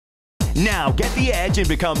Now get the edge and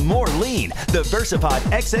become more lean. The VersaPod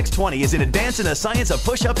XX20 is an advance in the science of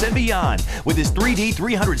push-ups and beyond. With its 3D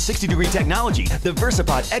 360-degree technology, the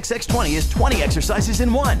VersaPod XX20 is 20 exercises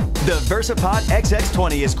in one. The VersaPod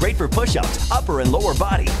XX20 is great for push-ups, upper and lower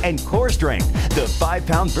body, and core strength. The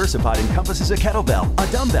 5-pound VersaPod encompasses a kettlebell,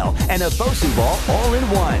 a dumbbell, and a Bosu ball all in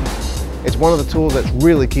one. It's one of the tools that's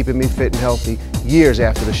really keeping me fit and healthy years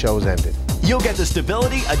after the show's ended. You'll get the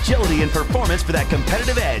stability, agility, and performance for that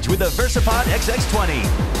competitive edge with the VersaPod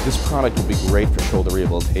XX20. This product will be great for shoulder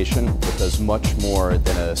rehabilitation. It does much more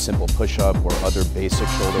than a simple push-up or other basic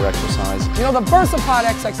shoulder exercise. You know, the VersaPod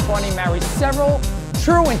XX20 marries several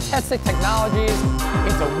true and tested technologies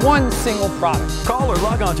into one single product. Call or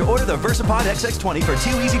log on to order the VersaPod XX20 for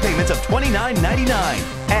 2 easy payments of $29.99.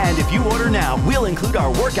 And if you order now, we'll include our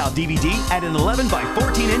workout DVD and an 11 by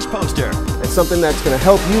 14-inch poster. It's something that's going to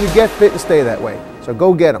help you to get fit and stay that way. So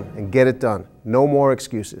go get them and get it done. No more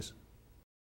excuses.